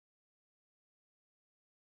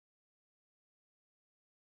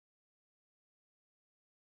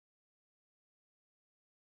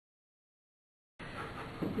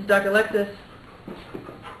Dr. Alexis.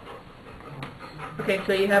 Okay,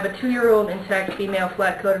 so you have a 2-year-old intact female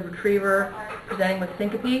flat-coated retriever presenting with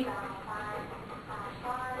syncope.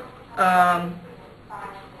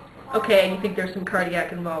 Okay, and you think there's some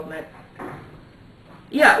cardiac involvement.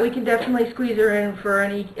 Yeah, we can definitely squeeze her in for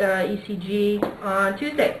an ECG on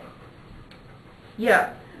Tuesday.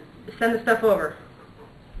 Yeah, send the stuff over.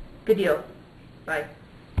 Good deal. Bye.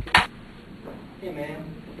 Hey, man.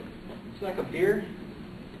 Would you like a beer?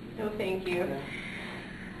 No, thank you. Okay.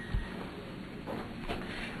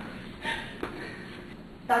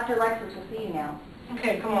 Dr. Alexis will see you now.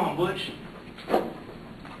 Okay, come on, Butch.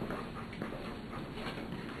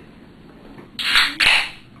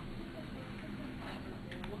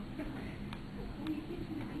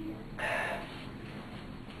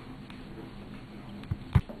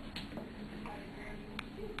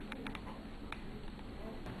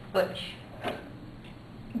 Butch.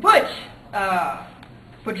 Butch!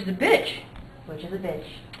 Butch is a bitch. Butch is a bitch.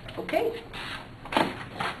 Okay.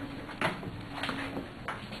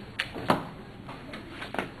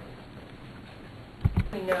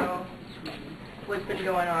 We know what's been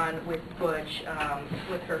going on with Butch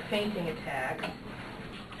with her fainting attacks.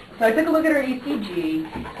 So I took a look at her ECG,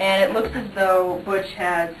 and it looks as though Butch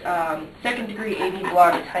has second-degree AV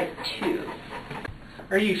block type 2.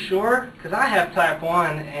 Are you sure? Because I have type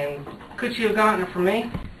 1, and could you have gotten it from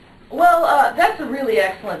me? Well, that's a really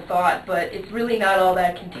excellent thought, but it's really not all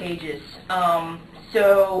that contagious.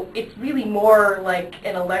 So it's really more like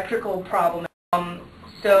an electrical problem.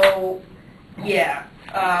 So, yeah.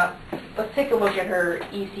 Let's take a look at her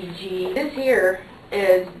ECG. This here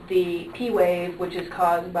is the P wave, which is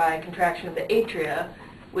caused by contraction of the atria,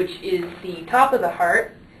 which is the top of the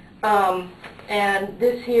heart. And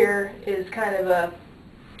this here is kind of a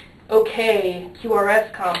okay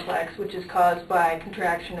QRS complex, which is caused by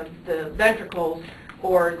contraction of the ventricles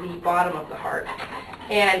or the bottom of the heart.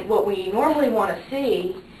 And what we normally want to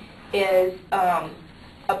see is a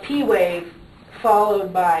P wave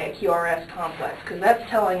followed by a QRS complex, because that's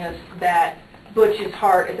telling us that Butch's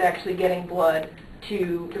heart is actually getting blood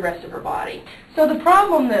to the rest of her body. So the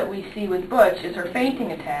problem that we see with Butch is her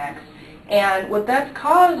fainting attacks, and what that's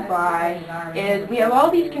caused by is we have all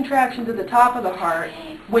these contractions at the top of the heart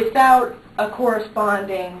without a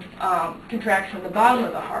corresponding contraction at the bottom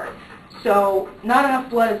of the heart. So not enough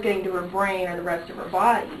blood is getting to her brain or the rest of her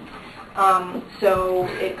body, so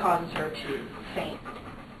it causes her to faint.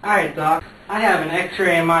 All right, Doc. I have an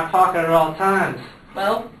X-ray in my pocket at all times.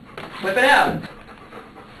 Well, whip it out.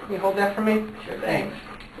 Can you hold that for me? Sure thing. Thanks.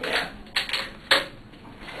 Yeah.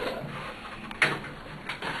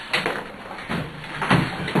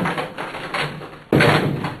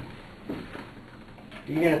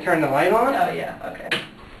 You gonna turn the light on? Oh, yeah, okay.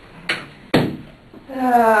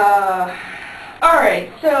 All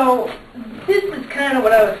right, so this is kind of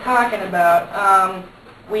what I was talking about.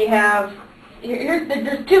 We have,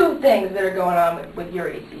 there's two things that are going on with your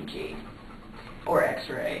ECG, or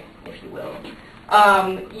X-ray, if you will.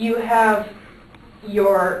 You have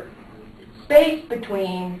your space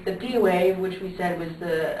between the P wave, which we said was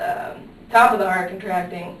the top of the heart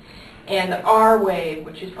contracting, and the R wave,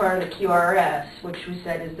 which is part of the QRS, which we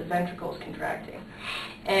said is the ventricles contracting.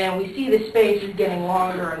 And we see the space is getting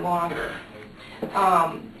longer and longer.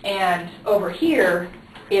 And over here,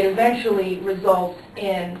 it eventually results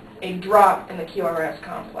in a drop in the QRS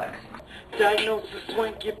complex. Diagnosis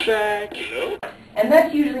when get back. And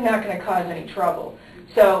that's usually not going to cause any trouble.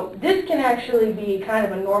 So this can actually be kind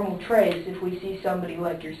of a normal trace if we see somebody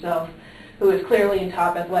like yourself who is clearly in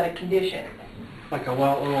top athletic condition. Like a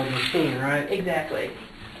well-oiled machine, right? Exactly.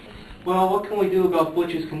 Well, what can we do about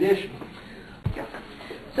Butch's condition?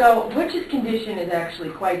 So Butch's condition is actually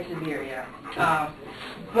quite severe, yeah.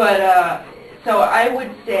 So I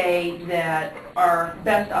would say that our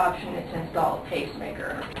best option is to install a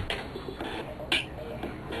pacemaker.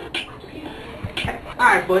 All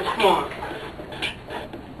right, Butch, come on.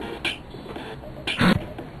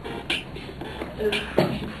 I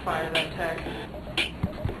should fire that tech.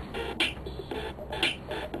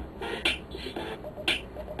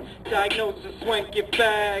 Diagnosis when get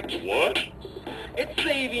back. What? It's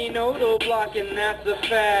AV nodal blocking, that's a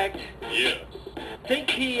fact. Yeah. Take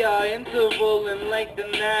PI interval and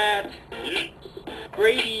lengthen that. Yeah.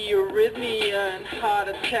 Bradyarrhythmia and heart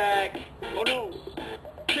attack. Oh no.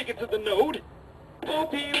 Take it to the node.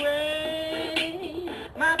 OP way.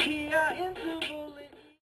 My PI interval.